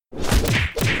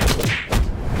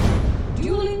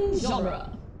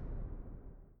genre.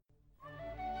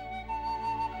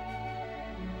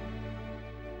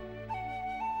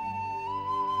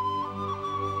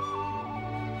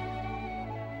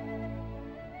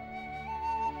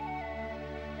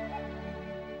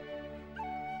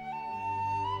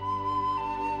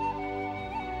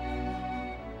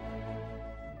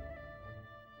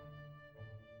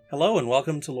 Hello and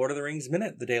welcome to Lord of the Rings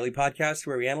Minute, the daily podcast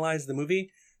where we analyze the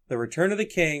movie The Return of the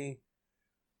King,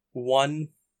 one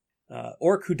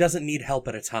orc who doesn't need help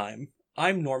at a time.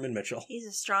 I'm Norman Mitchell. He's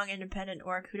a strong, independent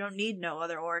orc who don't need no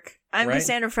other orc. I'm Right.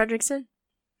 Cassandra Fredrickson.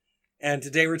 And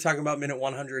today we're talking about minute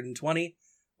 120,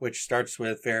 which starts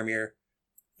with Faramir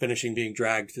finishing being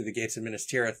dragged through the gates of Minas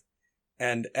Tirith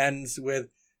and ends with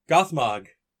Gothmog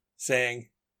saying,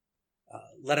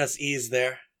 let us ease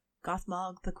there.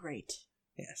 Gothmog the Great.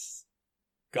 Yes.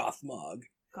 Gothmog.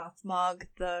 Gothmog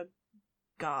the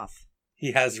Goth.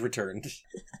 He has returned.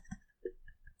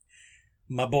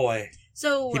 My boy.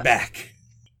 So, He back.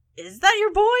 is that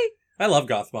your boy? I love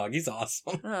Gothmog. He's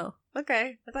awesome. Oh,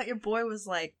 okay. I thought your boy was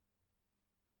like,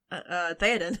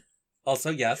 Theoden.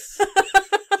 Also, yes.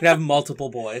 You can have multiple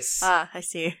boys. Ah, I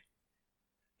see.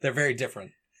 They're very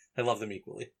different. I love them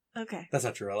equally. Okay. That's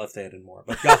not true. I love Theoden more,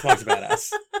 but Gothmog's a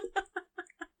badass.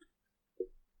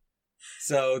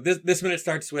 So this minute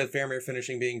starts with Faramir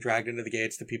finishing being dragged into the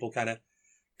gates. The people kind of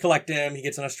collect him. He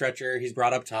gets on a stretcher. He's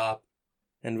brought up top.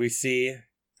 And we see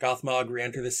Gothmog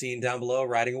re-enter the scene down below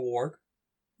riding a warg.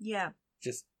 Yeah.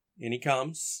 Just in he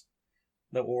comes.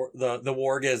 The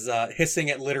warg is hissing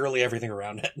at literally everything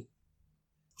around it.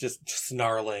 Just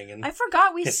snarling and I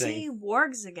forgot we hissing. see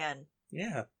wargs again.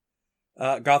 Yeah.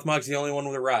 Gothmog's the only one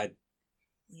with a ride.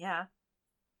 Yeah.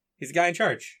 He's the guy in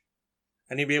charge.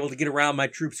 I need to be able to get around my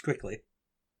troops quickly.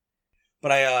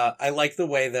 But I like the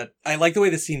way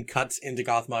the scene cuts into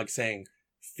Gothmog saying,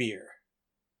 "Fear.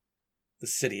 The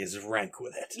city is rank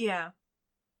with it." Yeah.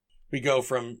 We go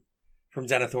from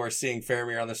Denethor seeing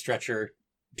Faramir on the stretcher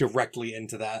directly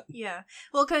into that. Yeah.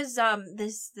 Well, because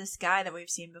this guy that we've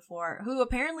seen before, who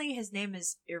apparently his name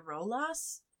is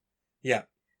Irolas. Yeah.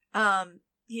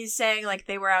 He's saying like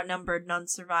they were outnumbered, none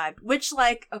survived. Which,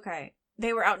 like, okay,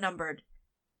 they were outnumbered.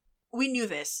 We knew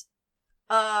this.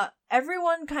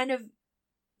 Everyone kind of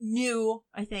knew,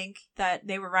 I think, that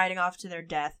they were riding off to their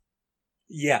death.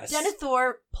 Yes.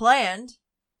 Denethor planned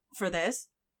for this.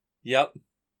 Yep.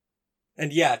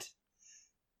 And yet,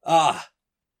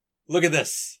 look at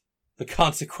this. The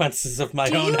consequences of my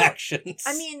own actions.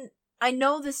 I mean, I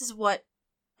know this is what,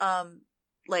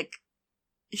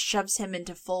 shoves him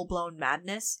into full-blown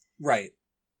madness. Right.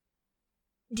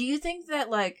 Do you think that,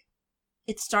 like,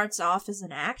 it starts off as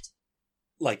an act?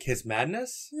 Like his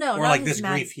madness? No, or not like his this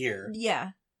grief here?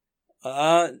 Yeah.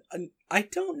 I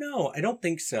don't know. I don't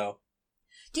think so.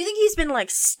 Do you think he's been,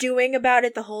 like, stewing about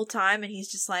it the whole time, and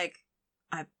he's just like,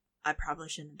 I probably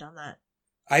shouldn't have done that?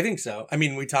 I think so. I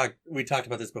mean, we talked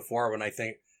about this before when I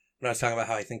was talking about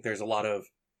how I think there's a lot of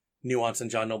nuance in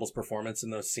John Noble's performance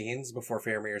in those scenes before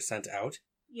Faramir is sent out.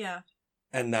 Yeah.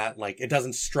 And that, like, it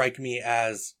doesn't strike me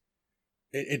as...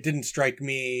 It didn't strike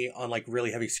me on, like,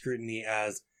 really heavy scrutiny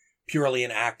as purely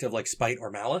an act of, like, spite or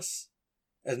malice.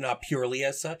 As not purely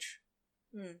as such.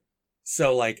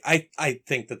 So, like, I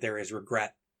think that there is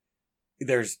regret.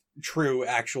 There's true,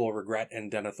 actual regret in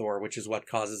Denethor, which is what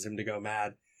causes him to go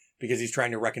mad. Because he's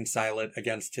trying to reconcile it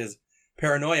against his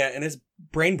paranoia, and his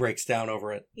brain breaks down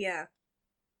over it. Yeah.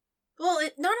 Well,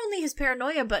 not only his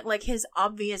paranoia, but, like, his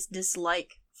obvious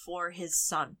dislike for his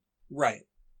son. Right.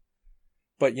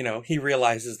 But, you know, he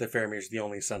realizes that Faramir's the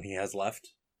only son he has left.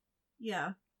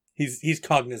 Yeah. He's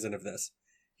cognizant of this.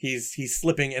 He's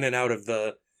slipping in and out of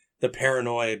the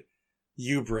paranoid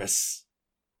hubris.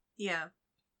 Yeah.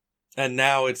 And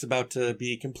now it's about to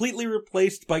be completely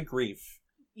replaced by grief.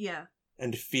 Yeah.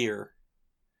 And fear.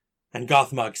 And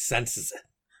Gothmog senses it.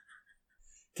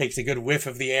 Takes a good whiff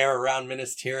of the air around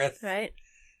Minas Tirith. Right.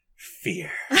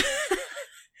 Fear. I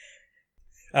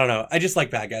don't know. I just like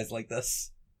bad guys like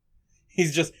this.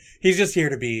 He's just here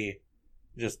to be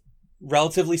just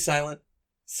relatively silent,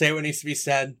 say what needs to be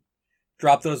said,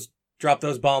 drop those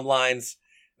bomb lines,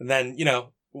 and then, you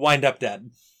know, wind up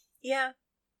dead. Yeah.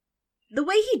 The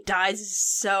way he dies is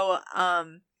so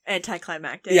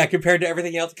anticlimactic. Yeah, compared to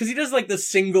everything else, because he does like the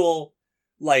single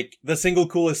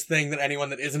coolest thing that anyone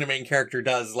that isn't a main character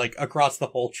does, like, across the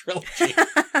whole trilogy.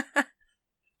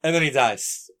 And then he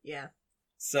dies. Yeah.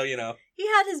 So, you know. He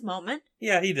had his moment.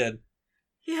 Yeah, he did.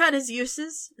 He had his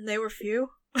uses, and they were few.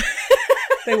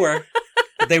 They were.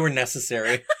 But they were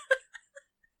necessary.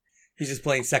 He's just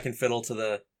playing second fiddle to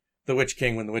the Witch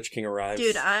King when the Witch King arrives.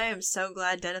 Dude, I am so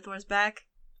glad Denethor's back.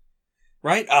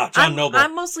 Right? Ah, John Noble.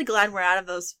 I'm mostly glad we're out of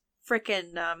those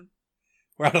frickin',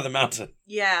 We're out of the mountain.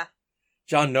 yeah.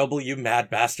 John Noble, you mad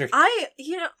bastard.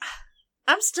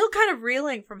 I'm still kind of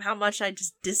reeling from how much I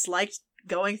just disliked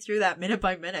going through that minute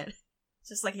by minute.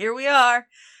 Just like, here we are.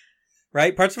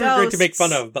 Right? Parts of it are great to make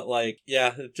fun Ghosts. of, but like,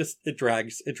 yeah, it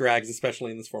drags. It drags,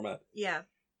 especially in this format. Yeah.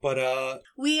 But,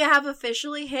 We have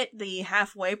officially hit the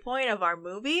halfway point of our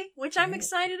movie, which I'm Right.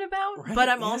 excited about, Right, but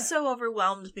I'm yeah. also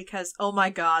overwhelmed because, oh my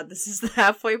god, this is the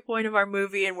halfway point of our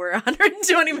movie and we're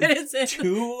 120 minutes in.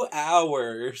 2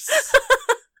 hours.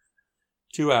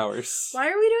 2 hours. Why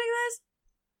are we doing this?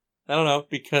 I don't know,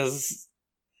 because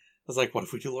I was like, what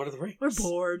if we do Lord of the Rings? We're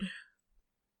bored.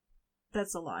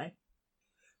 That's a lie.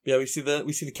 Yeah, we see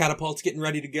the catapults getting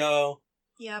ready to go.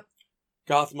 Yep.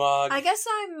 Gothmog. I guess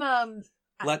I'm,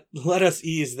 Let us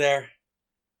ease there.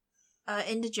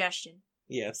 indigestion.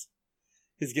 Yes.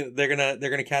 They're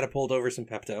gonna catapult over some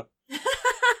Pepto.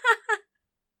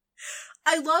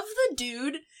 I love the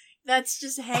dude that's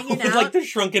just hanging With out. like the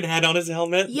shrunken head on his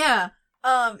helmet. Yeah.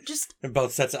 Just And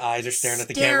both sets of eyes are staring at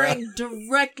the camera. staring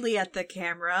directly at the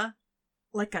camera.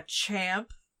 Like a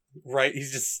champ. Right,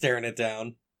 he's just staring it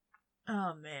down.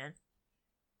 Oh, man.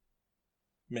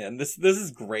 Man, this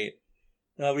is great.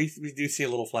 We do see a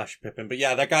little flash of Pippin, but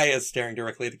yeah, that guy is staring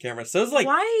directly at the camera. So it's like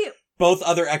Why both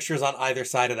other extras on either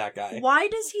side of that guy. Why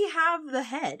does he have the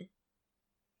head?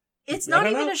 It's I not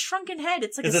don't even know. a shrunken head.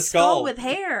 It's like It's a a skull skull. with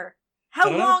hair. I How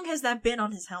don't know. long has that been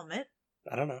on his helmet?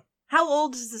 I don't know. How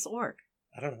old is this orc?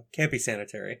 I don't know. Can't be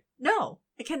sanitary. No,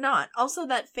 it cannot. Also,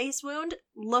 that face wound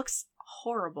looks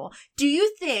horrible. Do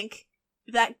you think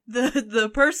that the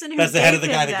person who That's the head gave of the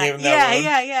him guy that gave him that wound?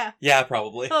 Yeah. Yeah,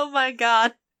 probably. Oh my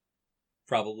god.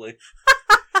 Probably.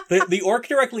 The orc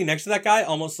directly next to that guy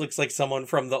almost looks like someone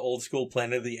from the old school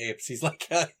Planet of the Apes. He's like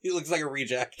he looks like a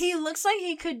reject. He looks like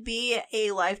he could be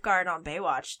a lifeguard on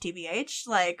Baywatch, TBH,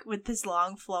 like with his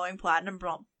long flowing platinum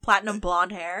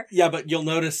blonde hair. Yeah, but you'll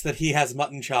notice that he has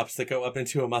mutton chops that go up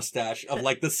into a mustache of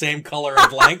like the same color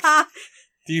and length.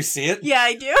 Do you see it? Yeah,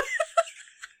 I do.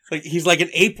 Like he's like an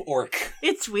ape orc.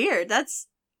 It's weird. That's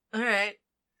all right.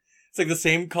 It's like the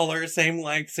same color, same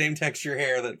length, same texture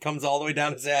hair that comes all the way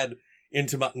down his head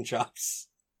into mutton chops.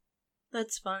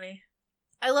 That's funny.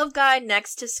 I love guy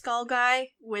next to Skull Guy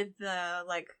with the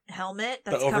like helmet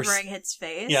that's covering his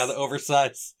face. Yeah, the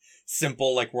oversized,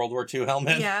 simple like World War II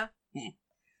helmet. Yeah. Hmm.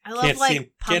 I love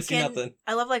Can't see nothing.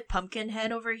 I love like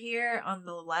Pumpkinhead over here on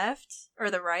the left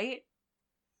or the right.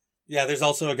 Yeah, there's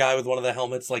also a guy with one of the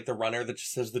helmets, like the runner, that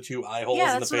just has the 2 eye holes Yeah,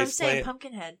 in the that's what I'm faceplate. saying.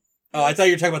 Pumpkinhead. Oh, I thought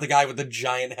you were talking about the guy with the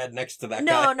giant head next to that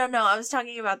guy. No. I was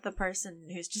talking about the person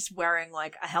who's just wearing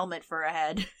like a helmet for a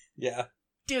head. Yeah.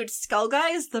 Dude, Skull Guy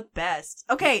is the best.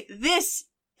 Okay, this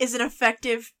is an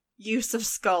effective use of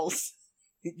skulls.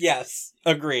 Yes,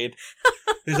 agreed.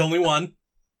 There's only one.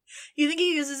 You think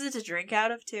he uses it to drink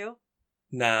out of too?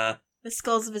 Nah. The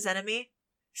skulls of his enemy?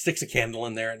 Sticks a candle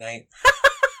in there at night.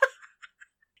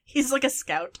 He's like a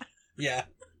scout. Yeah.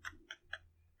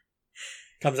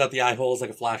 Comes out the eye holes like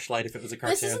a flashlight if it was a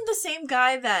cartoon. This isn't the same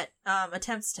guy that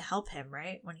attempts to help him,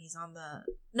 right? When he's on the...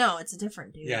 No, it's a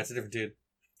different dude. Yeah, it's a different dude.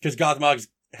 Because Gothmog's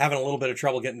having a little bit of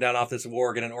trouble getting down off this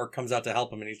warg, and an orc comes out to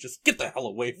help him, and he's just, get the hell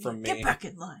away from me. Get back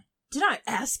in line. Did I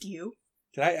ask you?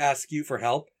 Did I ask you for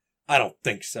help? I don't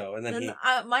think so. And then he...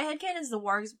 my headcanon is the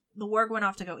warg went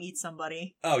off to go eat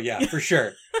somebody. Oh, yeah, for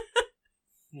sure.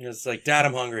 It's like, Dad,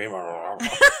 I'm hungry.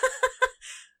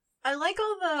 I like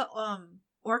all the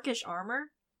orcish armor.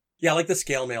 Yeah, I like the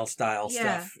scale mail style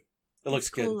Yeah. stuff. It looks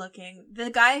It's cool good. looking. The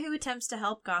guy who attempts to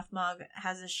help Gothmog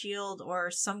has a shield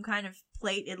or some kind of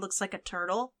plate. It looks like a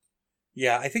turtle.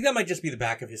 Yeah, I think that might just be the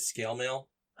back of his scale mail.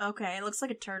 Okay, it looks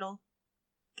like a turtle.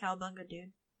 Cowabunga,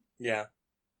 dude. Yeah.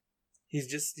 He's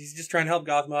just trying to help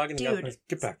Gothmog, and Dude, Gothmog's,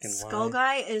 get back in Skull line.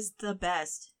 Guy is the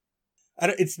best.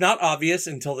 It's not obvious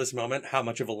until this moment how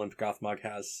much of a limp Gothmog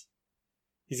has.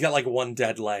 He's got like one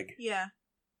dead leg. Yeah.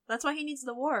 That's why he needs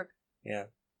the warg. Yeah.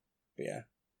 But yeah.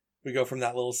 We go from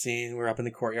that little scene, we're up in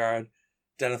the courtyard,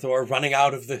 Denethor running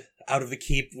out of the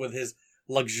keep with his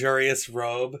luxurious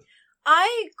robe.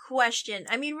 I question,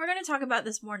 we're going to talk about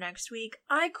this more next week.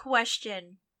 I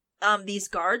question these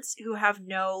guards who have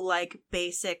no like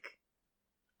basic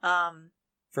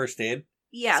First aid,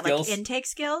 like skills. intake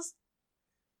skills.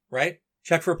 Right?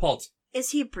 Check for a pulse.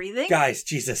 Is he breathing? Guys,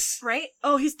 Jesus. Right?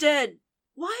 Oh, he's dead.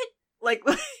 What? Like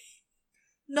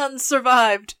none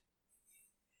survived.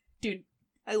 Dude,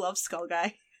 I love Skull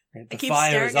Guy. Right, I the keep fire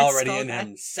staring is at already Skull in Guy.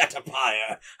 him. Set a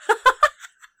fire.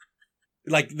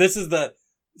 Like, this is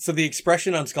so the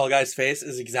expression on Skull Guy's face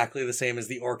is exactly the same as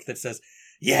the orc that says,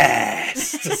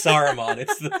 yes, to Saruman.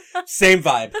 It's the same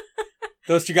vibe.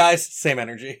 Those two guys, same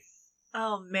energy.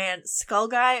 Oh man, Skull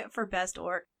Guy for best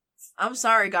orc. I'm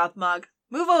sorry, Gothmog.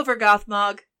 Move over,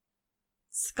 Gothmog.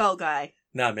 Skull Guy.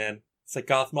 Nah, man. It's like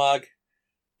Gothmog,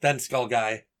 then Skull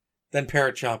Guy, then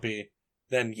Parachompy,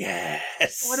 then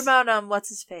yes. What about, what's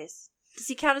his face? Does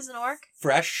he count as an orc?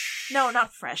 Fresh? No,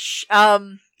 not Fresh.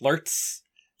 Lurtz?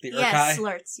 The Urkai? Yes,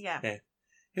 Lurtz, yeah. He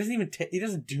doesn't even, he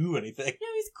doesn't do anything. Yeah,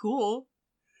 he's cool.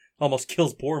 Almost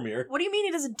kills Boromir. What do you mean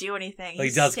he doesn't do anything? Well,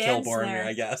 he does kill stands Boromir, there.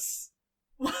 I guess.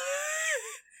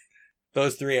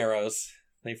 Those 3 arrows,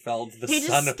 they felled the he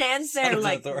son just stands there of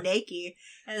like Denethor. naked,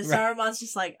 and Right. Saruman's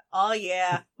just like, "Oh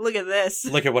yeah, look at this."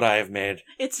 Look at what I have made.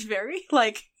 It's very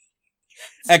like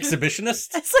Exhibitionist?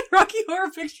 it's like Rocky Horror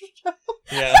Picture Show.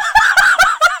 Yeah.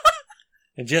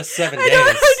 In just 7 days.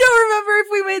 I don't remember if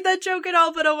we made that joke at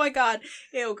all, but oh my god,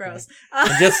 ew, gross.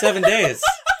 In just 7 days.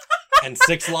 And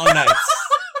 6 long nights.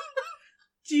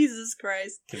 Jesus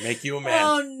Christ. Can make you a man.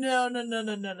 Oh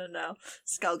no.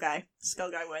 Skull Guy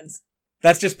wins.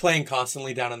 That's just playing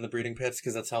constantly down in the breeding pits,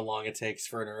 because that's how long it takes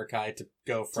for an Urkai to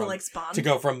go To from like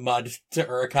spawn. mud to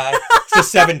Urkai. It's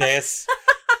just 7 days.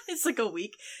 It's like a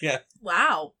week. Yeah.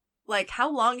 Wow. Like,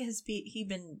 how long has he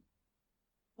been...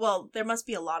 Well, there must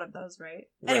be a lot of those, right?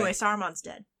 Right. Anyway, Saruman's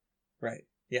dead. Right.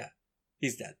 Yeah.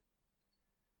 He's dead.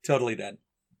 Totally dead.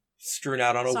 Strewn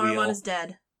out on a Saruman wheel. is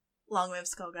dead. Long live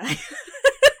Skull Guy.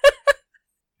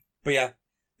 But yeah,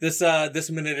 this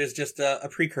minute is just a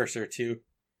precursor to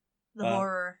The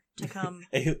horror to come.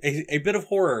 a bit of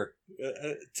horror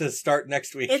to start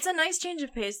next week. It's a nice change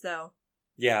of pace, though.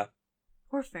 Yeah.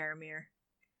 Poor Faramir.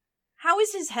 How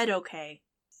is his head okay?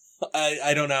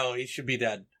 I don't know. He should be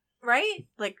dead. Right?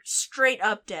 Like, straight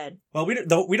up dead. Well, we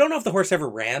don't know if the horse ever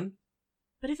ran.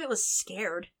 But if it was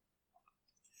scared...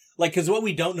 Like, because what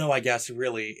we don't know, I guess,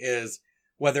 really, is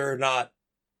whether or not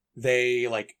they,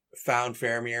 like, found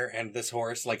Faramir and this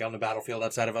horse, like, on the battlefield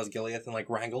outside of Osgiliath and, like,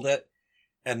 wrangled it.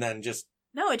 And then just...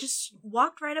 No, it just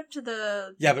walked right up to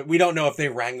the... Yeah, but we don't know if they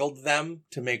wrangled them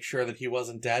to make sure that he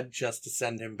wasn't dead, just to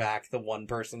send him back, the one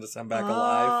person to send back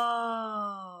alive.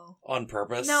 Oh. On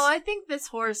purpose. No, I think this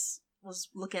horse was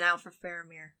looking out for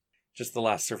Faramir. Just the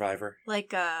last survivor. Like,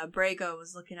 Brago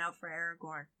was looking out for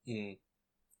Aragorn. Hmm.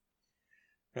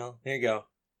 Well, there you go.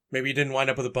 Maybe you didn't wind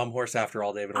up with a bum horse after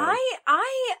all, David.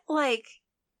 Owen.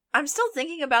 I'm still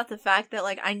thinking about the fact that,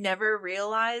 like, I never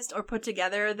realized or put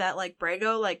together that, like,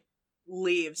 Brago, like,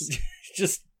 leaves.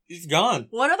 Just, he's gone.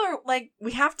 What other, like,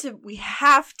 we have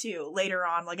to later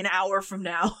on, like, an hour from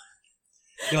now.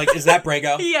 You're like, is that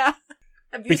Brago? Yeah.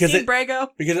 Have you Because seen it- Brago?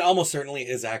 Because it almost certainly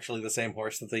is actually the same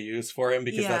horse that they use for him,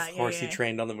 because Yeah, that's the yeah, horse yeah. he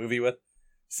trained on the movie with.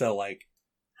 So, like,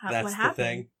 that's What the happened?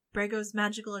 thing. Brago's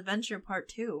Magical Adventure Part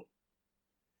 2.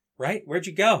 Right? Where'd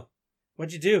you go?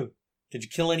 What'd you do? Did you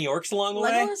kill any orcs along the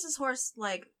way? Legolas's horse,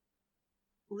 like,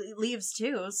 leaves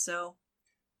too, so...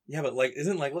 Yeah, but, like,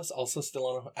 isn't Legolas also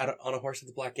still on a horse at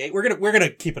the Black Gate? We're gonna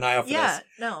keep an eye out for Yeah, this.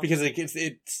 no. Because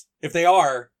it's if they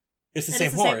are, it's the And same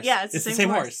it's the same- horse. yeah, it's the same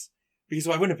horse. Because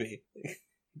why wouldn't it be?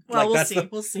 Well, like, we'll that's see.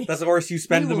 We'll see. That's the horse you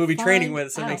spend We the will movie training find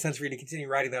with, so it makes out. sense for you to continue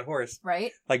riding that horse.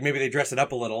 Right? Like, maybe they dress it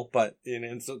up a little, but, you know,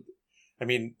 and so, I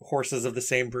mean, horses of the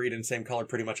same breed and same color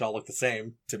pretty much all look the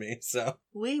same to me, so.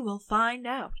 We will find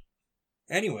out.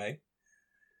 Anyway.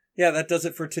 Yeah, that does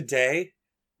it for today.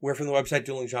 We're from the website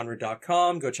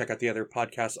duelinggenre.com. Go check out the other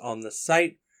podcasts on the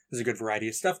site. There's a good variety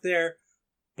of stuff there.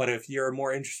 But if you're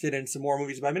more interested in some more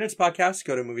Movies by Minutes podcasts,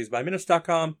 go to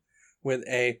moviesbyminutes.com with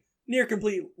a near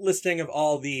complete listing of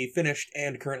all the finished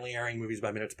and currently airing Movies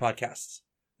by Minutes podcasts.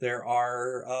 There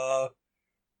are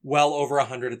well over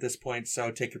 100 at this point,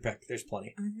 so take your pick. There's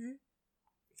plenty.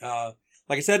 Mm-hmm.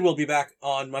 Like I said, we'll be back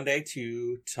on Monday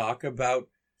to talk about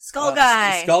Skull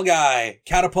Guy. Skull Guy,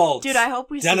 Catapult. Dude, I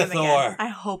hope we see him Denethor. again. I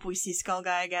hope we see Skull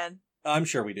Guy again. I'm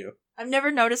sure we do. I've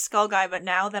never noticed Skull Guy, but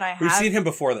now that I have, We've seen him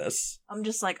before this, I'm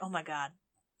just like, oh my god,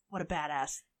 what a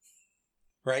badass.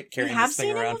 right? You Carrying have this thing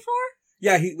seen him around. before?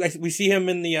 Yeah, we see him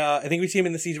in the. I think we see him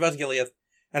in the Siege of Osgiliath,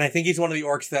 and I think he's one of the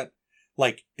orcs that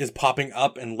like is popping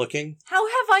up and looking. How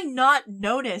have I not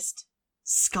noticed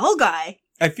Skull Guy?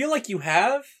 I feel like you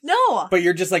have, No, but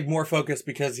you're just like more focused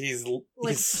because he's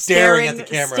like staring at the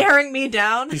camera. staring me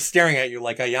down. He's staring at you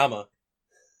like Ayama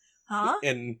Huh?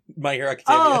 in My Hero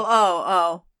Academia.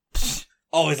 Oh.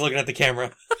 Always looking at the camera.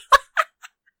 Can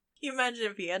you imagine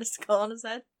if he had a skull on his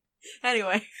head?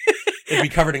 Anyway. It'd be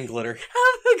covered in glitter. Have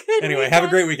a good Anyway, weekend. have a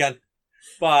great weekend.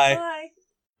 Bye. Bye.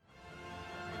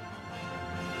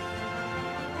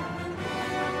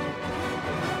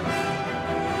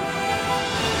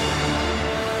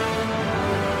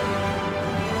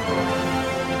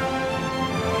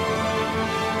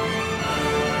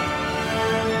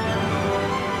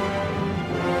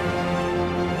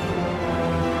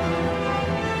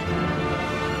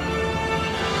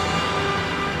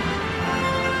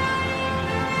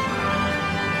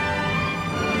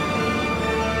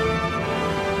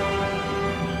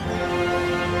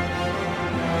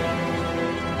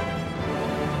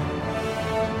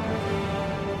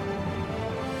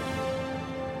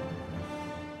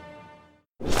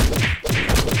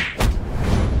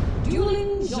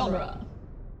 Aurora.